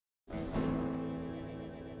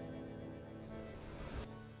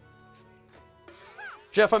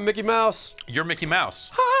Jeff, I'm Mickey Mouse. You're Mickey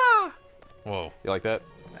Mouse. Ha! Whoa. You like that?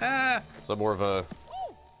 Ah. Is that more of a...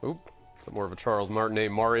 Oop. Is that more of a Charles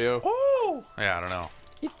Martinet Mario? Oh. Yeah, I don't know.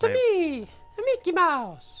 It's me, Mickey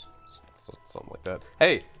Mouse. Something like that.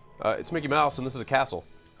 Hey, it's Mickey Mouse, and this is a castle.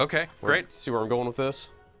 Okay, great. See where I'm going with this?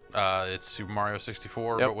 It's Super Mario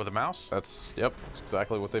 64, Yep. but with a mouse. That's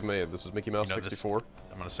exactly what they've made. This is Mickey Mouse 64.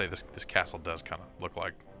 I'm gonna say this castle does kind of look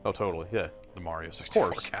like Oh, totally. Yeah. the Mario 64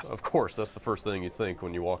 Of course. castle. Of course. That's the first thing you think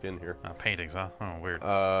when you walk in here. Paintings, huh? Oh, weird.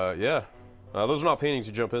 Yeah. Those are not paintings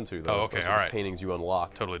you jump into, though. Oh, okay, Those are all just right. paintings you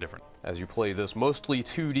unlock Totally different. as you play this mostly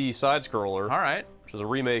 2D side-scroller, All right. which is a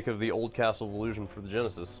remake of the old Castle of Illusion for the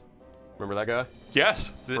Genesis. Remember that guy?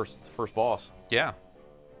 Yes. First boss. Yeah.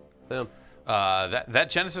 It's him. That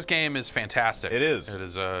Genesis game is fantastic. It is. It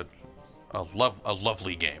is a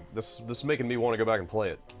lovely game. This is making me want to go back and play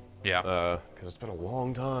it. Yeah. Because it's been a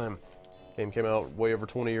long time. Game came out way over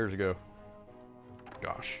 20 years ago.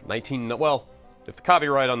 Gosh. Well, if the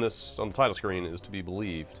copyright on the title screen is to be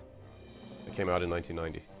believed, it came out in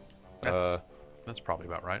 1990. That's probably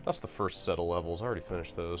about right. That's the first set of levels. I already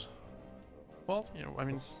finished those. Well, I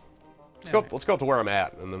mean, Let's go up to where I'm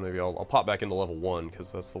at, and then maybe I'll pop back into level 1,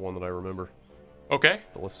 because that's the one that I remember. okay.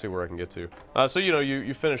 But let's see where I can get to. So,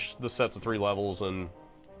 you finish the sets of 3 levels, and you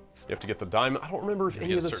have to get the diamond. I don't remember if any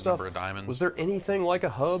get of a this certain stuff... number of diamonds. Was there anything like a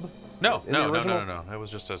hub? No, in the no. original? It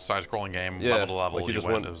was just a side-scrolling game, Yeah, level to level. like you just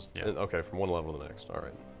went. went... It was, yeah. Okay, from one level to the next. All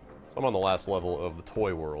right. So I'm on the last level of the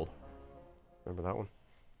Toy World. Remember that one?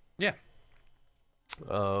 Yeah.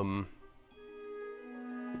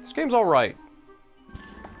 This game's all right.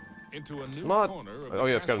 Into a new not- corner of oh,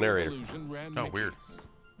 yeah, it's got a Castle of narrator. Illusion ran Oh, Mickey. weird.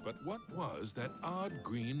 But what was that odd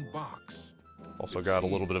green box? Also It got a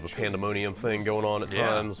little bit of a seemed pandemonium thing going on at Yeah.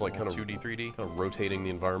 times, like kind of 2D, 3D. rotating the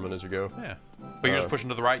environment as you go. Yeah. But you're just pushing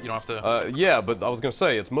to the right. You don't have to. Yeah, but I was gonna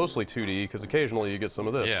say it's mostly 2D because occasionally you get some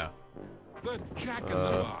of this. yeah. The Jack in the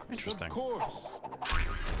Box. interesting. Of course.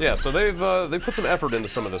 Yeah, so they put some effort into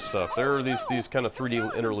some of this stuff. There are these kind of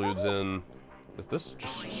 3D interludes in. Is this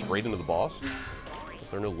just straight into the boss? Is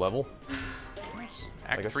there no level?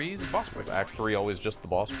 Act guess- 3's boss fight. Is Act 3 always just the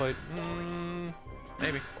boss fight?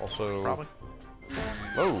 Maybe. Also, Probably.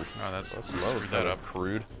 Oh, Oh, that that was screwed kind that of up.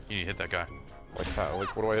 crude. You need to hit that guy. Like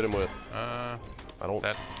what do I hit him with? Uh, I don't.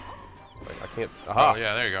 that. I can't. Aha! Oh,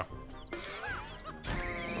 yeah. There you go.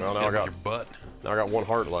 Well, Hit now him with your butt. I got 1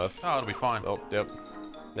 heart left. Oh, it'll be fine. Oh, yep.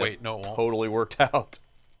 Wait, no, it won't. Totally worked out.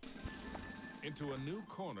 Into a new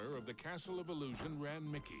corner of the Castle of Illusion ran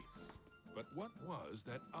Mickey. But what was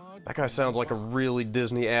that odd That guy sounds like a box? really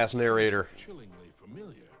Disney-ass narrator. Chillingly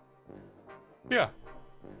familiar. Yeah.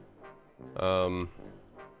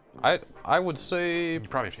 I would say You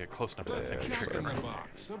probably have to get close enough to that thing to Jack trigger. in the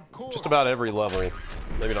Box. Of course. just about every level,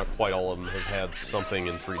 maybe not quite all of them, have had something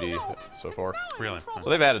in 3D so far. Really. So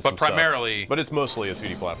they've added some But primarily. stuff, but it's mostly a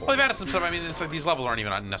 2D platform. Well, they've added some stuff. I mean, it's like these levels aren't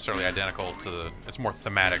even necessarily identical to the. It's more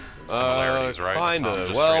thematic similarities, right? It's not Kinda.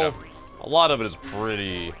 just straight Well, up. a lot of it is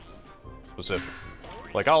pretty specific.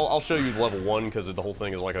 Like I'll show you level 1 because the whole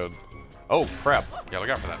thing is like a. Oh crap! Yeah, look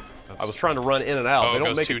out for that. I was trying to run in and out. Oh, they it don't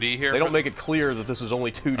goes make 2D it, here? They don't make it clear that this is only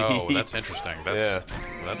 2D. Oh, that's interesting. That's Yeah.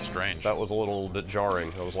 That's strange. That was a little bit jarring.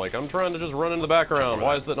 I was like, I'm trying to just run into the background. over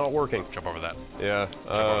Why that. is that not working? Jump over that. Yeah.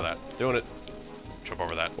 over that. Doing it. Jump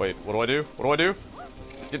over that. Wait, what do I do? What do I do?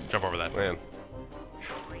 Jump over that. Man.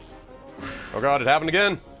 Oh god, it happened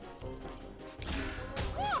again.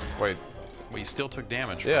 Wait. Well, you still took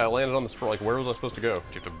damage. Yeah, I landed on the spur. Like, where was I supposed to go?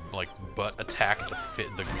 Do you have to like butt attack to fit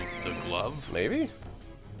the glove? Maybe?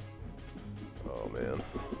 Oh man.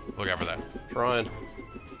 Look out for that. Trying.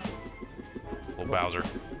 Little Bowser.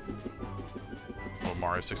 Little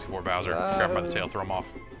Mario 64 Bowser. Grab him by the tail, throw him off.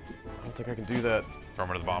 I don't think I can do that. Throw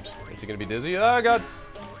him into the bombs. Is he gonna be dizzy? Oh god.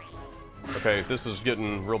 Okay, this is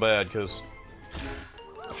getting real bad because.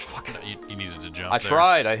 Fuck. No, you needed to jump. I there.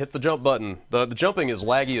 tried. I hit the jump button. The jumping is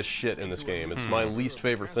laggy as shit in this game. It's my least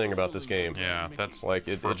favorite thing about this game. Yeah, that's Like,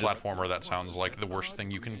 it for a just- platformer. That sounds like the worst thing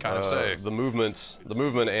you can kind of say. The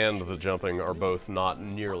movement and the jumping are both not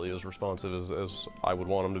nearly as responsive as I would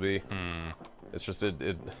want them to be. It's just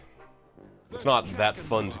it's not that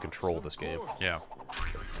fun to control this game. Yeah,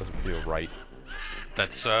 It doesn't feel right.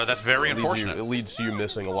 that's very unfortunate. It leads to you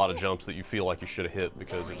missing a lot of jumps that you feel like you should have hit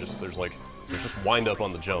because there's just wind up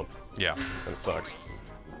on the jump Yeah. and it sucks.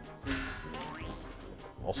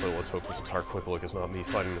 Also, let's hope this entire quick look is not me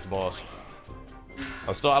fighting this boss.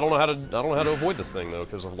 I don't know how to avoid this thing though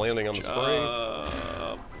because of landing on the spring.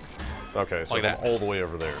 Okay, so Like I'm that. all the way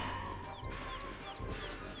over there.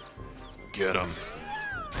 Get him.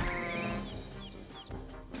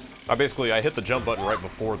 I hit the jump button right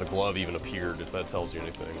before the glove even appeared, if that tells you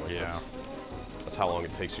anything. Like, Yeah. That's how long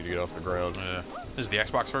it takes you to get off the ground. Yeah. This is the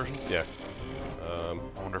Xbox version? Yeah. I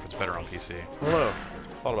wonder if it's better on PC. I don't know.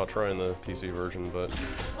 Thought about trying the PC version, but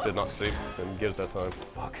did not save and get it that time.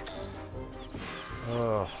 Fuck.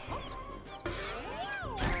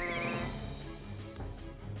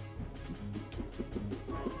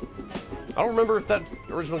 I don't remember if that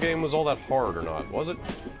original game was all that hard or not. Was it?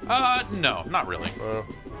 No, not really.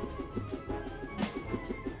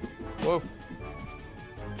 Whoa.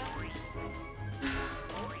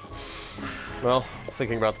 Well,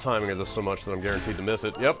 thinking about the timing of this so much that I'm guaranteed to miss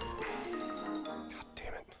it. Yep. God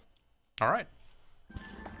damn it. All right.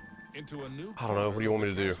 Into a new I don't know. What do you want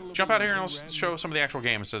me to do? Jump out here and let's show some of the actual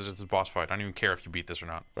game. It says it's a boss fight. I don't even care if you beat this or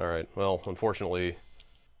not. Alright. Well, unfortunately,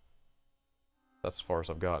 that's as far as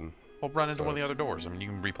I've gotten. Well, run into So one of the it's- other doors. I mean, you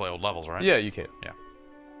can replay old levels, right? Yeah, you can. Yeah.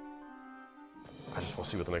 I just want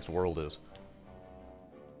to see what the next world is.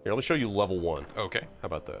 Here, let me show you level 1. Okay. How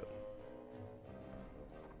about that?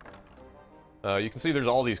 You can see there's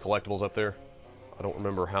all these collectibles up there. I don't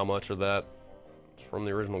remember how much of that is from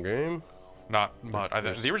the original game. Not much.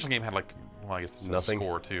 The original game had like, well, I guess this is a Nothing.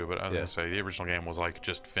 score too, but I was Yeah. gonna say the original game was like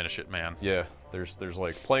just finish it, man. Yeah, there's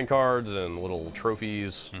like playing cards and little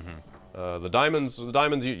trophies. Mm-hmm. The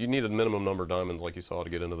diamonds, you need a minimum number of diamonds like you saw to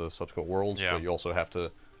get into the subsequent worlds, Yeah. but you also have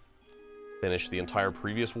to finish the entire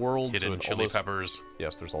previous world. Hidden so it chili peppers.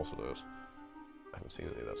 Yes, there's also those. I haven't seen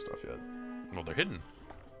any of that stuff yet. Well, they're hidden.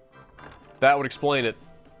 That would explain it.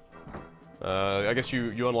 I guess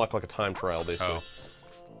you unlock like a time trial basically.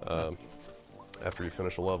 After you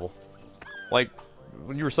finish a level. Like,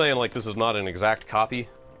 when you were saying like this is not an exact copy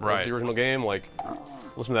Right. of the original game, like,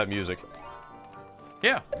 listen to that music.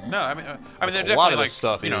 Yeah. No, I mean, they're A definitely lot of like this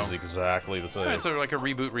stuff you know, is exactly the same. it's sort of like a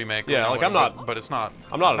reboot remake. Yeah, you know, like, I'm not- but it's not.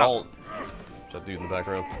 I'm not at all... That dude in the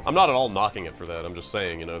background. I'm not at all knocking it for that. I'm just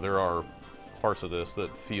saying, you know, there are parts of this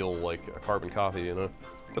that feel like a carbon copy, you know?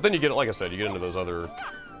 But then you get, like I said, you get into those other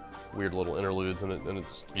weird little interludes, and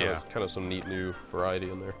it's kind of some neat new variety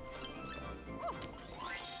in there.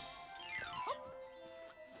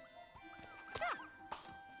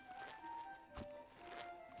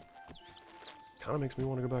 Kind of makes me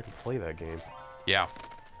want to go back and play that game. Yeah.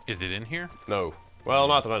 Is it in here? No. Well,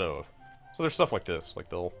 not that I know of. So there's stuff like this, like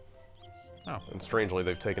they'll... Oh. And strangely,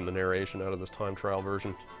 they've taken the narration out of this time trial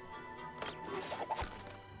version.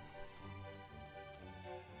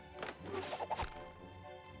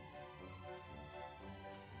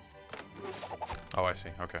 Oh, I see.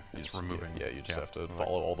 Okay. It's removing. Yeah, you just have to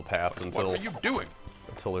follow all the paths What until are you doing?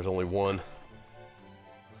 there's only one.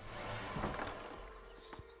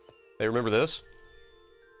 Hey, remember this?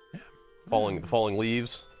 Yeah. The falling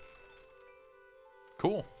leaves.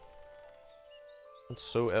 Cool. It's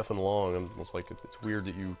so effing long, and it's like it's weird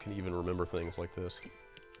that you can even remember things like this.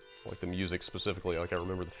 Like the music specifically, like I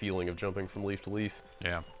remember the feeling of jumping from leaf to leaf.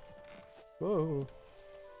 Yeah. Whoa.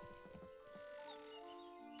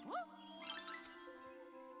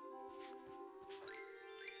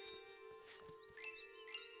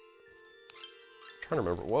 Trying to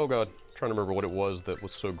remember. Whoa, God. Trying to remember what it was that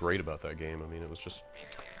was so great about that game. I mean, it was just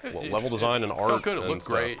level design and art. Felt good. It and looked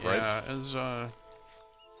stuff, great. right? Yeah. It was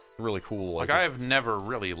Really cool. like I have never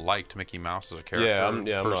really liked Mickey Mouse as a character I'm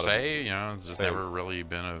per not se. You know, it's just Same. never really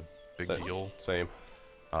been a big deal. Same.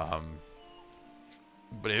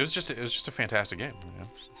 But it was just a fantastic game. You know?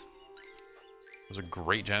 It was a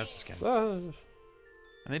great Genesis game. And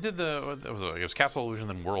they did it was Castle Illusion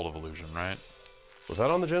then World of Illusion, right? Was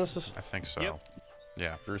that on the Genesis? I think so. Yep.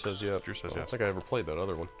 Yeah. Drew says yeah. Drew says I don't yes. think I ever played that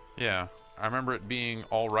other one. Yeah. I remember it being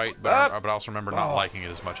all right, but I also remember not liking it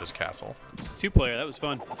as much as Castle. It's a two-player. That was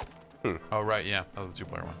fun. Oh right, yeah, that was the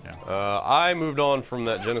two-player one. Yeah. I moved on from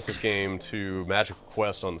that Genesis game to Magical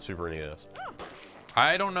Quest on the Super NES.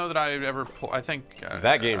 I don't know that I ever. I think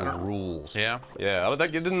That game I don't- rules. Yeah. Yeah, it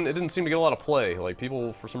didn't seem to get a lot of play. Like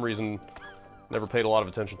people, for some reason, never paid a lot of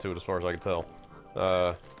attention to it, as far as I could tell.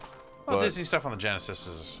 Well, but- Disney stuff on the Genesis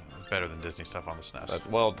is better than Disney stuff on the SNES.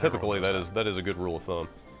 Well, typically Everyone that is a good rule of thumb.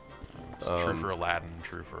 It's true for Aladdin,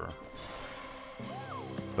 true for.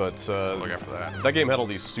 But Look out for that. that game had all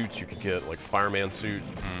these suits you could get, like fireman suit,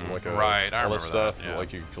 and like right, I all this remember that, stuff. yeah.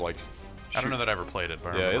 Like you could like. I don't shoot- know that I ever played it,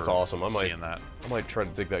 but I Yeah, it's remember awesome. I might- seeing that. I might try to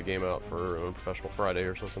dig that game out for a Professional Friday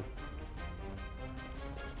or something.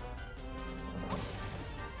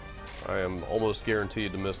 I am almost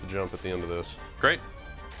guaranteed to miss the jump at the end of this. Great.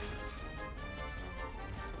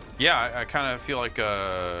 Yeah, I kind of feel like, you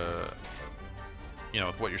know,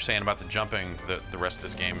 with what you're saying about the jumping, the rest of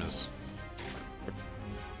this game is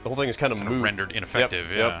The whole thing is kind of moot. rendered ineffective.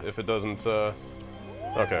 Yep, yeah. yep, if it doesn't,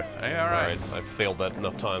 okay. Hey, all right. I've failed that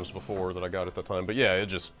enough times before that I got it that time. But yeah, it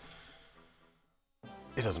just...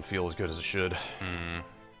 It doesn't feel as good as it should.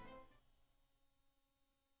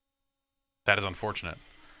 That is unfortunate.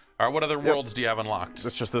 All right, what other worlds do you have unlocked?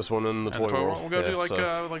 It's just this one in the toy world. We'll go yeah, do like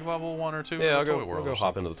so. like level 1 or 2. Yeah, of the I'll toy go. world We'll or go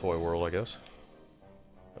hop into the toy world, I guess.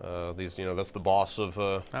 These, you know, that's the boss of.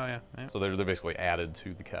 Oh yeah, yeah. So they're basically added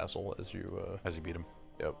to the castle as you. As you beat him.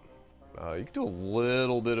 Yep. You can do a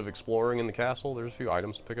little bit of exploring in the castle. There's a few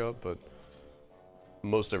items to pick up, but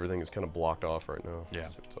most everything is kind of blocked off right now. Yeah.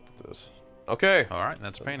 Let's see what's up with this. Okay. All right,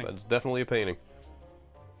 that's a painting. That's definitely a painting.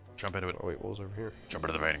 Jump into it. Oh wait, what was over here? Jump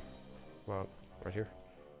into the painting. Wow, right here.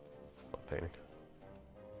 It's not a painting.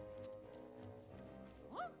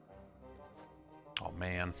 Oh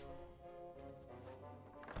man.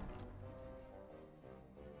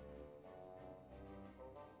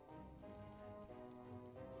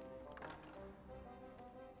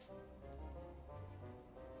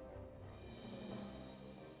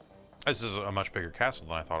 This is a much bigger castle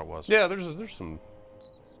than I thought it was. Yeah, there's some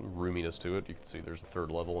roominess to it. You can see there's a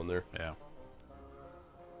third level in there. Yeah.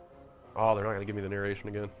 Oh, they're not gonna give me the narration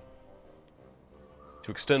again.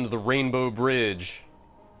 To extend the Rainbow Bridge,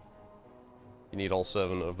 you need all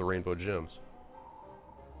 7 of the Rainbow Gems.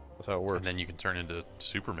 That's how it works. And then you can turn into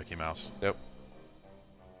Super Mickey Mouse. Yep.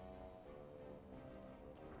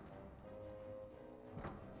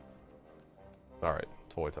 Alright,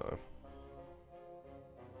 toy time.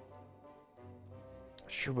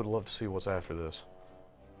 Sure would love to see what's after this.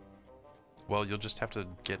 Well, you'll just have to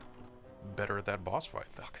get better at that boss fight.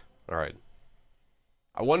 Fuck. Alright.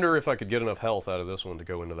 I wonder if I could get enough health out of this one to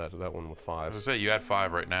go into that one with 5. As I say, you had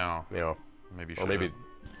 5 right now. You know. Maybe you Or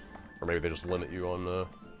maybe they just limit you on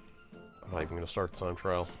I'm not even gonna start the time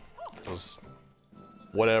trial. Because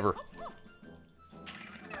whatever.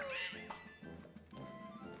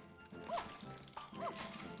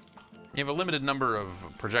 You have a limited number of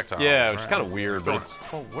projectiles. Yeah, which is right? kind of weird, but it's...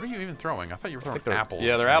 Oh, what are you even throwing? I thought you were throwing they're, apples.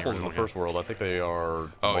 yeah, they're when you apples were in the looking. first world. I think they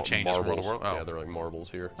are Oh, it changes from world to marbles. world? Oh. Yeah, they're like marbles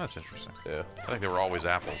here. That's interesting. Yeah. I think they were always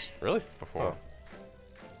apples Really? before. Oh.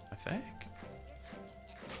 I think.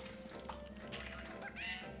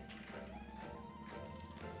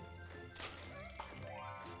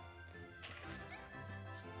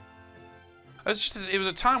 It was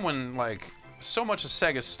a time when, like, so much of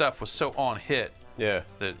Sega's stuff was so on hit Yeah.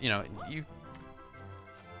 that, you know, you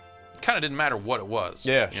kind of didn't matter what it was.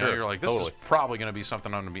 Yeah, You know, sure. you're like, this Totally. is probably going to be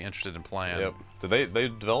something I'm going to be interested in playing. Yep. Did they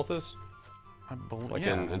develop this? I believe, Like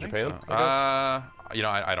yeah, in I think Japan, so. I You know,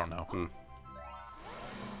 I don't know. Hmm.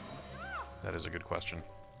 That is a good question.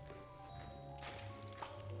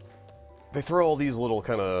 They throw all these little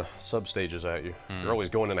kind of sub-stages at you. You're always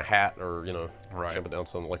going in a hat or, you know, Right. jumping down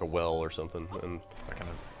something like a well or something and That kind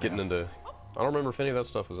of getting into... I don't remember if any of that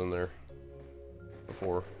stuff was in there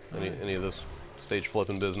before. Any of this stage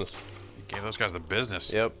flipping business. You gave those guys the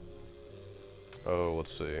business. Yep. Oh,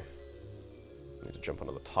 let's see. I need to jump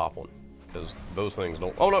onto the top one. Because those things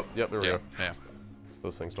don't... Oh, no! Yep, there we Yeah. go. Yeah.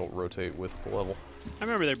 Those things don't rotate with the level. I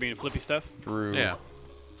remember there being flippy stuff. Drew... Yeah.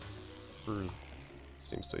 Drew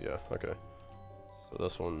seems to... Yeah, okay. So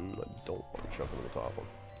this one, I don't want to jump into the top one.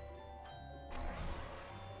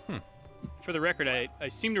 For the record, I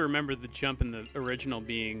seem to remember the jump in the original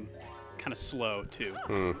being kind of slow too.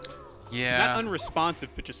 Yeah. Not unresponsive,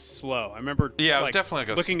 but just slow. I remember Yeah, it was like, definitely like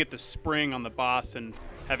a looking at the spring on the boss and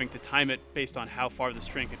having to time it based on how far the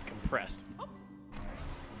string had compressed.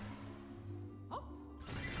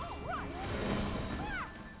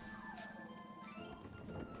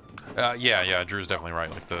 Yeah. Drew's definitely right.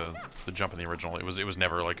 Like the jump in the original, it was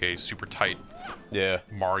never like a super tight Yeah.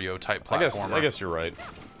 Mario type I platformer. guess you're right.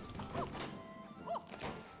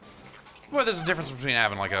 Well, there's a difference between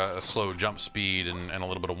having like a slow jump speed and a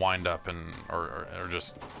little bit of wind up or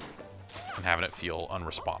just and having it feel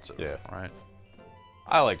unresponsive. Yeah. Right.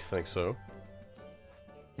 I like to think so.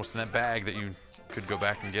 What's in that bag that you could go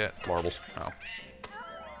back and get? Marbles. Oh.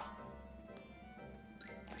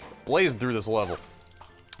 Blazed through this level.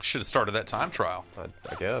 Should have started that time trial.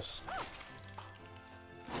 I guess.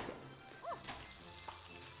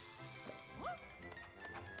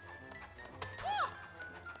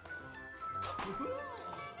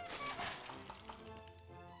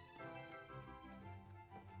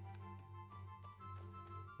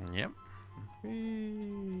 Yep.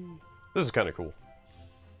 This is kind of cool.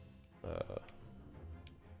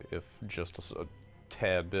 If just a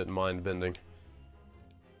tad bit mind-bending.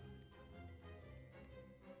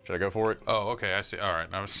 Should I go for it? Oh, okay. I see. All right.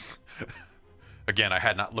 I was again. I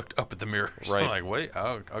had not looked up at the mirror. So I'm Right. like, wait.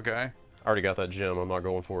 Oh, okay. I already got that gem. I'm not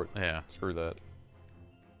going for it. Yeah. Screw that.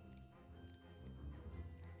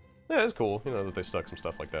 Yeah, it's cool. You know that they stuck some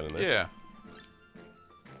stuff like that in there. Yeah.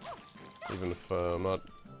 Even if I'm not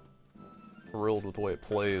thrilled with the way it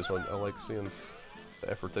plays. I like seeing the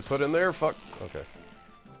effort they put in there. Fuck. Okay.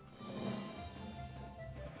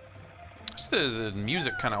 Just the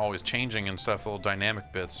music kind of always changing and stuff, little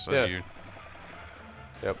dynamic bits as Yeah. you.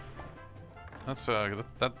 Yep. That's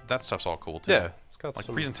that stuff's all cool too. Yeah, it's got Like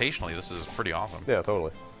some... presentationally, this is pretty awesome. Yeah,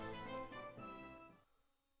 totally.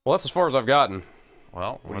 Well, that's as far as I've gotten.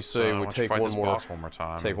 Well, What do you let's, say why we don't you take fight one this more? boss one more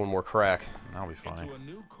time. Take one more crack. That'll be fine. Into a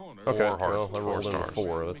new corner Okay, Four hearts, well, I four rolled in a stars.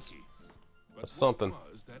 4. That's Mickey. But that's something.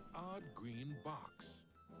 What was that odd green box?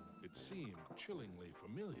 It seemed chillingly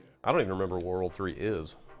familiar. I don't even remember what World 3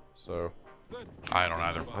 is. So The I don't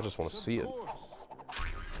Jack in either. the I just wanna Box, of see it. course.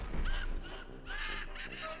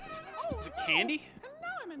 Is it candy?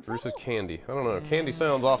 Bruce is candy. I don't know. Candy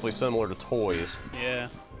sounds awfully similar to toys, Yeah.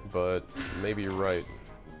 but maybe you're right.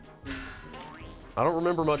 I don't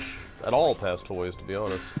remember much at all past toys, to be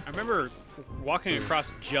honest. I remember walking This is-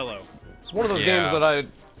 across Jello. It's one of those Yeah. games that I...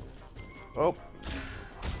 Oh.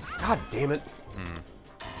 God damn it.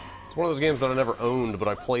 It's one of those games that I never owned, but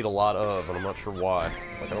I played a lot of, and I'm not sure why.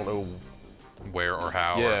 Like, I don't know... Where or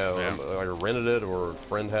how? Yeah, Or, I rented it, or a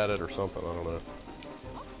friend had it, or something. I don't know.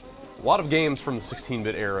 A lot of games from the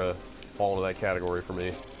 16-bit era fall into that category for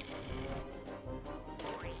me.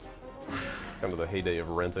 Kind of the heyday of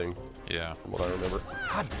renting, Yeah. from what I remember.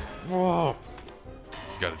 God, whoa. You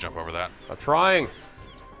gotta jump over that. I'm trying.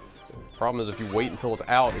 The problem is if you wait until it's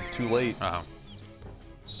out, it's too late. Uh-huh.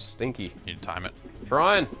 Stinky. You need to time it.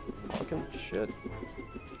 Trying. Fucking shit.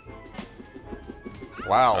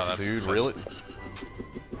 Wow, Oh, that's- dude, that's- really?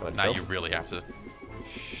 Can I Now jump? you really have to.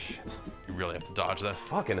 Shit. You really have to dodge that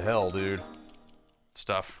Fucking hell, dude.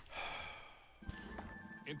 stuff.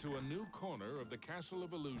 Into a new corner of the Castle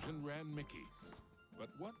of Illusion ran Mickey. But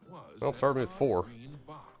what was Well, it that started with odd 4. green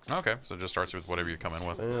box? Okay, so it just starts with whatever you come in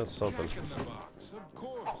with. Yeah, it's something. Jack in the Box, of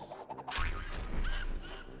course.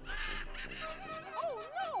 Oh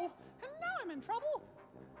no! And now I'm in trouble!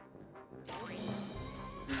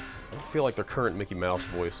 I don't feel like their current Mickey Mouse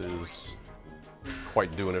voice is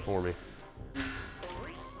quite doing it for me.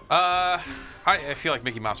 I feel like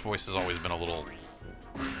Mickey Mouse voice has always been a little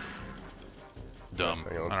dumb.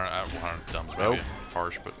 Hang on. I don't know, dumb's Nope. maybe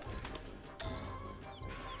harsh, but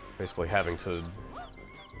Basically having to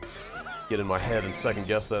get in my head and second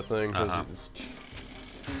guess that thing, because Uh-huh. it's...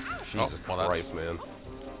 Jesus well, that's- Christ, man.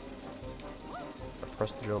 I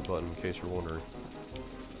pressed the jump button, in case you're wondering.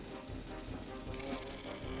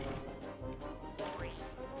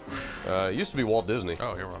 It used to be Walt Disney.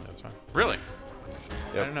 oh, here we're on the other side. Really?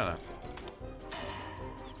 I Yep, didn't know that.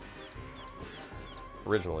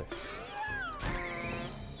 originally.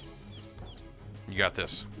 You got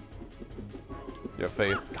this. You have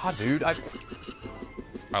faith. God, dude, I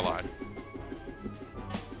lied.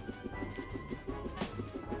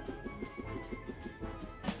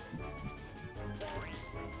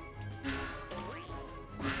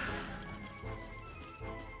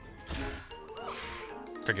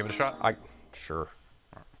 Can I give it a shot? Sure.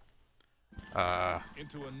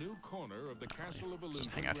 Into a new corner of the Castle of Illusion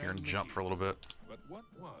Just hang out here ran and jump Mickey. for a little bit. But what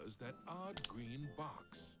was that odd green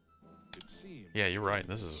box? It seemed Yeah, you're right.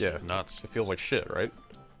 This is Yeah. nuts. It feels like shit, right?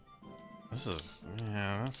 This is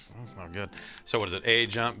that's not good. So what is it? A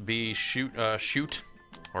jump, B shoot, shoot.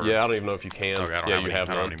 Or, Yeah, I don't even know if you can. Okay, I don't yeah, have you any. have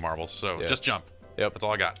I don't have none. any marbles. So Yeah. just jump. Yep. That's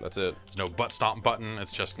all I got. That's it. There's no butt stomp button.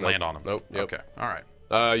 It's just Nope. land on them. Nope. Yep. Okay. All right.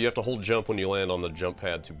 You have to hold jump when you land on the jump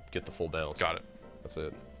pad to get the full bounce. Got it. That's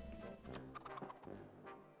it.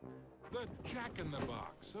 the Jack in the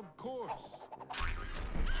Box, of course.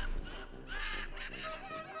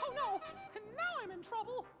 Oh no! And now I'm in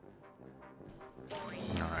trouble!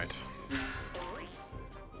 All right.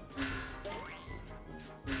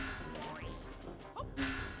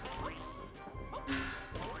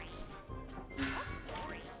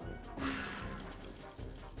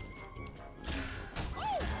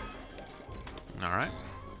 All right.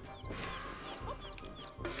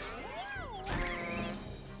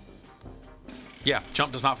 Yeah,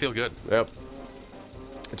 jump does not feel good. Yep.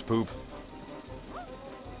 It's poop.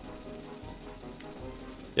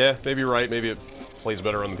 Yeah, maybe you're right. Maybe it plays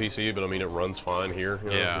better on the PC, but I mean, it runs fine here. You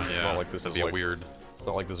know? Yeah, It's yeah. not like this That'd is be like weird. It's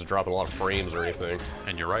not like this is dropping a lot of frames or anything.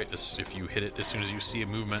 And you're right. If you hit it as soon as you see a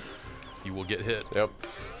movement, you will get hit. Yep.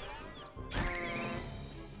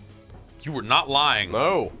 You were not lying.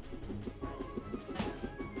 No.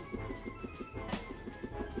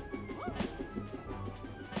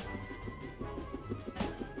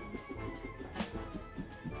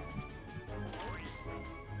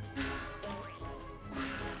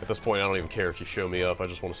 At this point, I don't even care if you show me up. I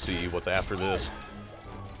just want to see what's after this.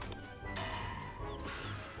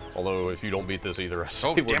 Although, if you don't beat this either, I say,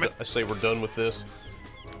 Oh, damn it. I say we're done with this.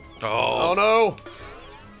 Oh no!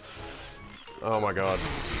 Oh my god.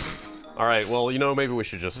 Alright, well, you know, maybe we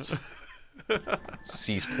should just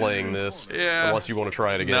cease playing this. Yeah. Unless you want to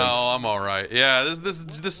try it again. No, I'm all right. Yeah,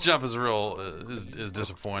 this jump is real is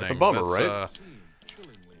disappointing. It's a bummer, That's, right?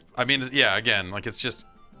 I mean, yeah. Again, like it's just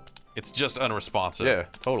unresponsive. Yeah,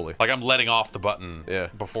 totally. Like I'm letting off the button. Yeah.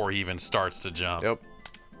 Before he even starts to jump. Yep.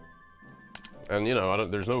 And you know, I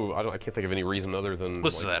can't think of any reason other than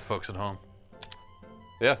Listen to that, folks at home.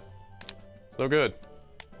 Yeah. It's no good.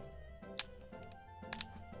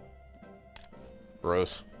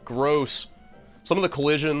 Gross. Gross. Some of the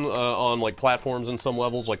collision on like platforms in some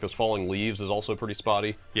levels, like those falling leaves, is also pretty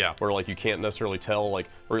spotty. Yeah. Where like you can't necessarily tell, like,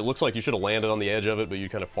 or it looks like you should have landed on the edge of it, but you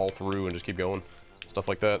kind of fall through and just keep going, stuff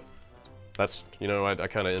like that. That's, you know, I'm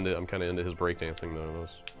kind of into his breakdancing though.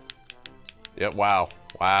 Those. Yep. Wow.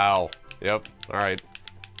 Wow. Yep. All right.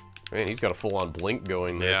 Man, he's got a full-on blink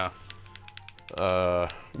going there. Yeah.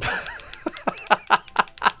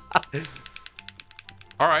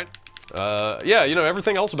 All right. Yeah, you know,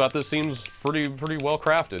 everything else about this seems pretty well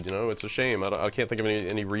crafted. You know, it's a shame. I can't think of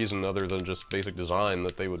any reason other than just basic design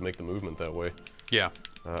that they would make the movement that way. Yeah.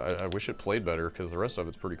 I wish it played better because the rest of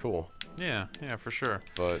it's pretty cool. Yeah, for sure.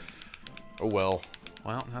 But oh well.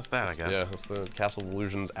 Well, that's that, I guess. Yeah, that's the Castle of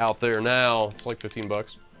Illusions out there now. It's like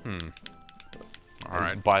 $15. All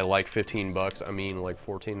right. By like $15, I mean like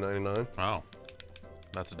 $14.99. Oh,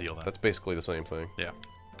 that's a deal then. That's basically the same thing. Yeah.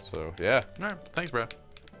 So yeah. All right. Thanks, Brad.